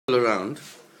around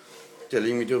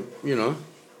telling me to,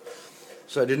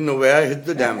 so I didn't know where I hid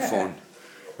the damn phone.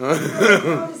 No,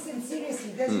 listen,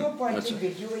 seriously, there's no point in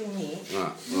videoing me.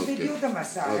 You Okay. video the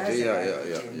masalas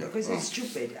Yeah. because it's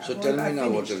stupid. So tell me now,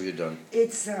 what have you done?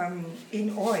 It's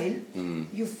in oil.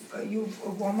 You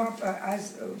warm up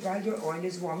while your oil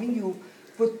is warming. You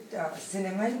put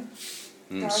cinnamon.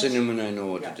 Cinnamon, I know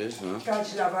what it is. Taj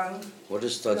lavang. What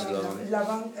is taj lavang?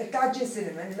 Lavang, taj is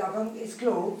cinnamon. Lavang is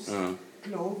cloves.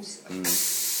 Cloves.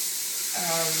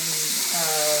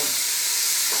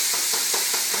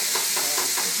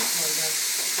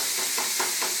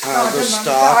 The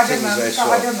star things I saw.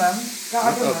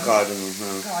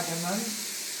 Cardamom.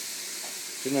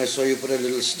 Then I saw you put a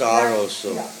little star also.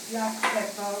 Yeah, black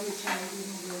pepper, which I don't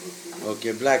know where it is.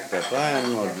 Okay, black pepper. I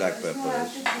know what black pepper No, I have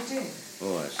is. to put in.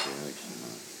 Oh, I see.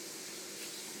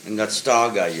 And that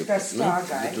star guy you The put, star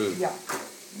guy, yeah.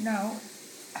 Now,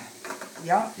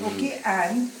 okay,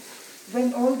 and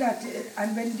when all that,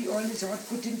 and when the oil is hot,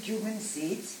 put in cumin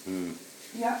seeds.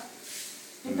 Yeah.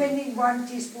 Depending 1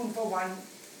 teaspoon for 1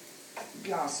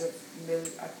 glass of milk,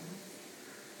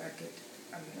 packet,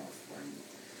 of 1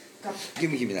 cup.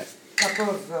 Give me that. Cup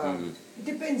of, it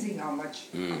depends on how much.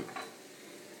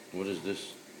 What is this?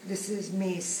 This is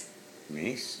mace.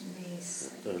 Mace? Mace.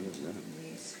 What the hell is that?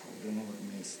 Mace. I don't know what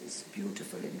mace is.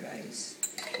 Beautiful in rice.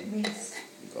 Mace.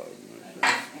 God,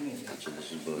 Anyway. so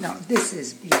this is burning. Now this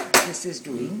is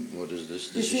doing. What is this?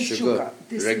 This is is sugar.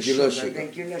 This Regular is sugar.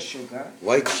 Regular sugar.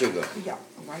 White sugar. Yeah,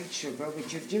 white sugar,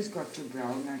 which you've just got to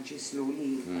brown actually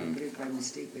slowly. I put it by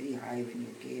mistake very high when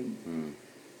you came.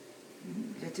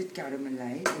 Let it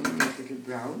caramelize and get a little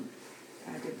brown.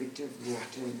 Add a bit of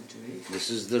water into it. This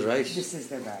is the rice. This is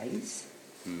the rice.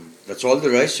 That's all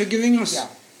the rice you're giving us? Yeah.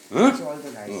 Huh? That's all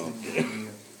the rice I'm giving you.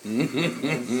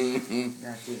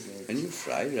 That is it. And you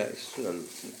fry rice? Well,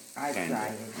 I fry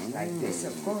it like this,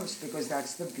 of course, because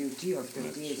that's the beauty of the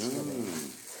taste of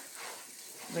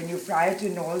it. When you fry it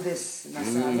in all this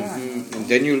masala, and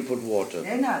then you'll put water.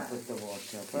 then I'll put the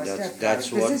water. First That's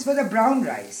this is for the brown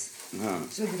rice.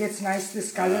 So it gets nice,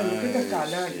 this color, look at the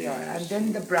color here. And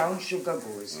then the brown sugar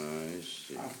goes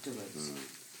afterwards.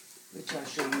 Which I'll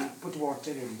show you. Put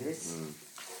water in this.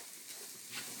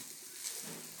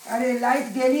 I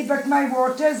like Delhi, but my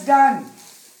water's done.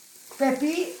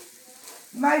 Peppy,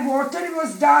 my water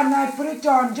was done. I put it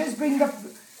on.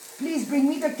 Please bring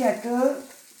me the kettle.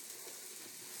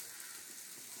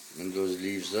 And those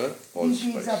leaves are These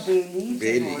leaves are bay leaves.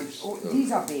 Bay leaves.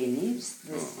 These are bay leaves.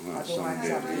 This other ones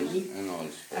are bay leaves. And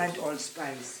allspice. And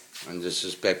allspice. And this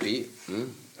is Peppy,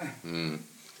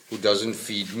 who doesn't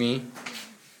feed me.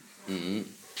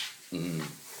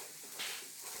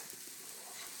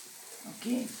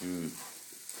 Okay.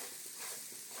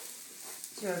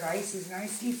 So your rice is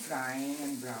nicely frying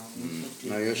and browning.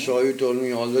 Now you're sure you told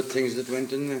me all the things that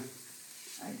went in there?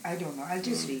 I don't know. I'll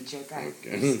just recheck. I'm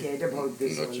scared about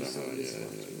this also. This watching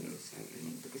is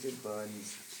happening because it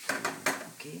burns.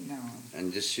 Okay, now.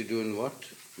 And this you do in what?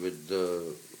 With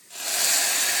the...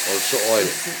 Also oil?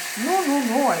 No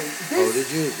oil. This, how did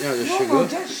you... Yeah, the sugar? No,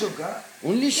 just sugar.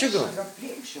 Only just sugar?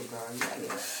 Plain sugar.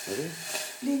 Really?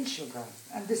 Plain sugar.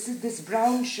 And this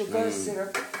brown sugar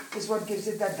syrup is what gives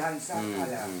it that Dhansak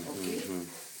color. Okay?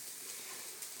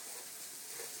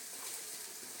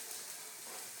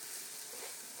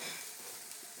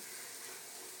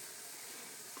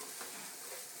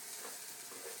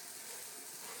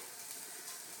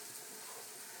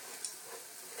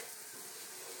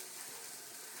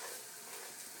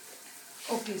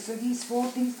 Okay, so these 4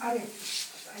 things are it.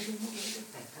 I don't know where the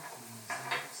peppercorns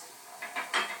are.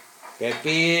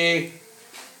 Peppy,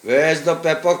 where's the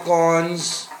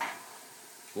peppercorns?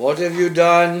 What have you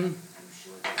done? I'm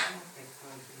sure there's no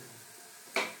pepper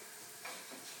here.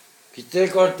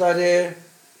 Kitne karta re?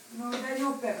 No, there's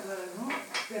no pepper, no?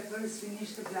 Pepper is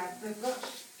finished, the black pepper.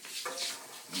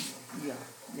 Yeah,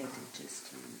 let it just...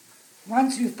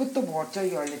 Once you put the water,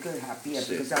 you're a little happier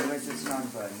because otherwise it's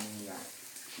not burning. Yeah.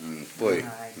 Poi. I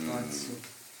thought so.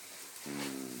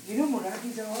 You know, Murad,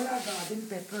 these are all our garden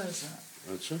peppers.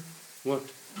 Achha? What?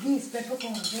 These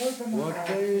peppercorns, all from our What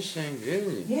garden. are you saying?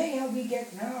 Really? Yeah, we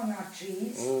get now on our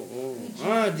trees.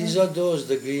 These are those,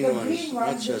 the green ones. The green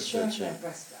ones Achha.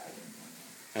 pepper style.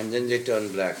 And then they turn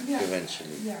black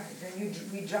eventually. Yeah, then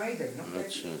we dry them. No?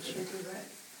 Achha.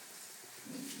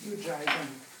 You dry them.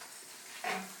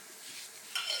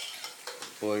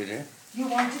 Poi re? You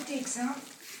want to take some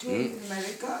to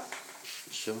America?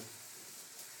 Sure.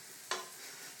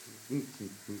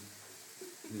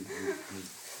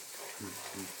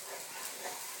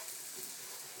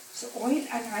 So oil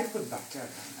and I put butter.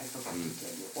 I forgot to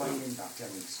tell you. Oil and butter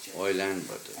mixture. Oil and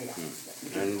butter.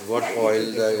 Yeah. And what Yeah, oil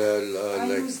I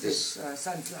like use this?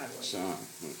 sunflower oil.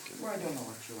 Okay. Well, I don't know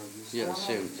what you all use. Yeah, Corn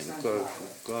same oil, thing.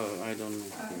 sunflower. I don't know.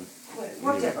 Well,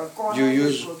 whatever. Corn You oil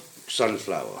use is good.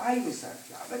 sunflower. I use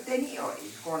sunflower, but any oil,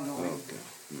 corn oil. Okay.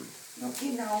 Okay,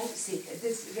 now see,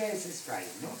 this rice is fried,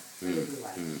 no? A little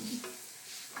while. Okay.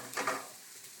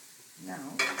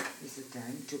 Now is the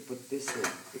time to put this in.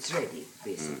 It's ready,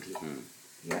 basically.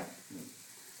 Yeah.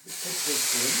 Put this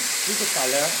in. See the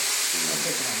color of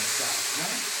the dhansak, no?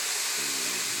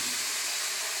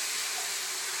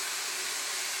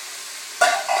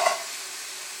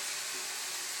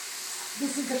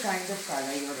 This is the kind of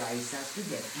color your rice has to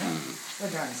get, no? For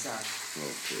dhansak.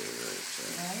 Okay,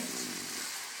 right.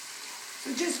 So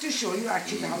just to show you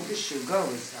actually how the sugar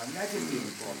was done, that is the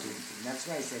important thing. That's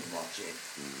why I said watch it.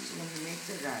 So when you make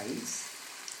the rice,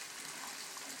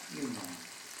 you know.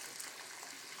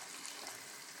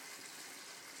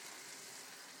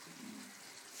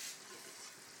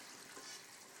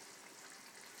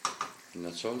 And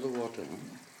that's all the water, huh?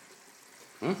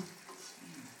 Huh? I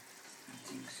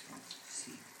think so.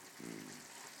 See.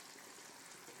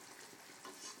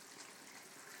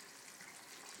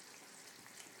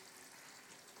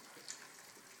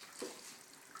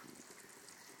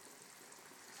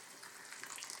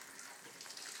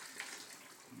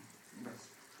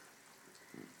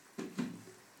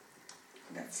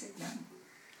 That's it now.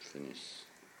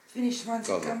 Finish once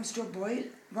Cover. it comes to a boil.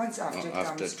 Once after it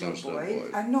after comes it to comes to a a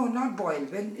boil. boil. No, not boil.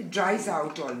 When it dries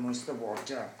out almost the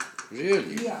water.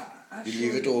 Really? Yeah. You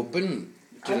leave it open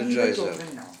till I'll it leave dries it out?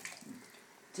 open now.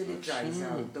 Till it dries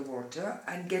out the water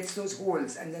and gets those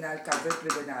holes, and then I'll cover it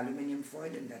with an aluminium foil,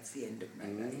 and that's the end of my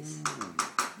rice.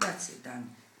 That's it,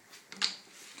 done.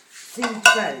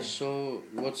 Simple. So,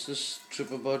 what's this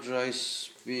trip about rice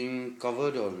being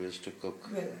covered always to cook?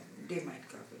 Well, they might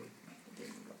cover it. They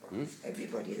don't know.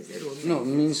 Everybody has their own. No, I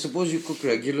mean, suppose you cook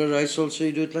regular rice also,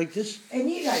 you do it like this?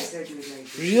 Any rice that you would like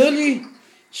to. Really?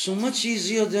 So much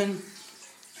easier than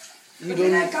you But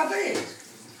don't. then I cover it.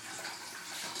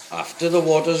 After the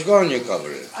water's gone, you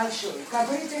cover it. I'll show you.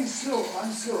 Cover it on slow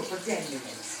for 10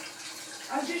 minutes.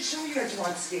 I'll just show you at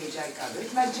what stage I cover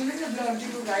it. My children have learned to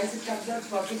do rice. It comes out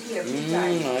perfectly every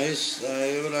time. Nice.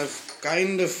 I've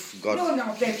kind of got.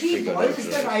 No, Becky boils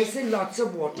the rice in lots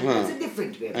of water. It's a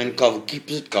different way. And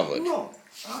keeps it covered. No,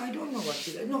 I don't know what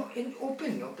you. No, in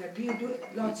open, no, Peppy, you do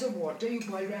lots of water, you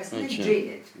boil rice and then drain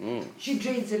it. She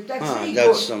drains it. That's very that's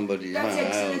good. somebody. That's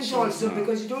excellent also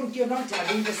because you're not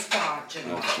having the starch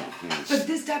and all that. But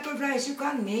this type of rice you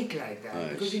can't make like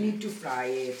that because you need to fry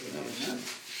it. You know.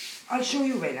 I'll show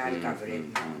you when I'll cover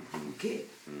it now. Okay?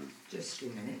 Just 2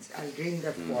 minutes. I'll drain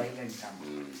the foil and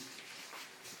come.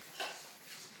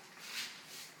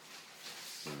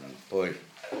 Boil.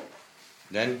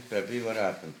 Then, Peppy, what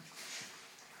happened?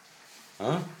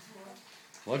 Huh?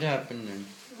 What happened then?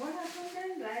 What happened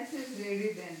then? Rice is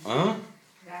ready then. Huh?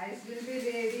 Rice will be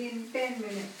ready in 10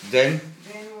 minutes. Then?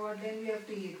 Then what? Then we have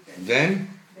to eat then. Then?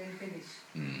 Then finish.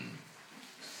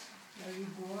 Now you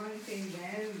go on saying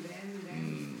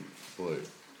then. Boil.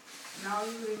 Now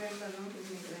you remember not to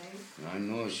make rice. I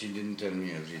know she didn't tell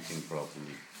me everything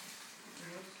properly.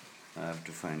 I have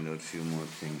to find out few more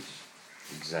things.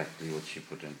 Exactly what she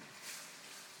put in.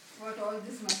 What all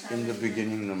this masala? In the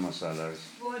beginning, the masalas.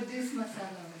 What this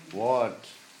masala? What?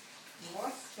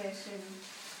 What special?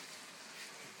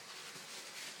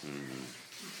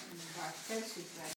 Butter, she tried.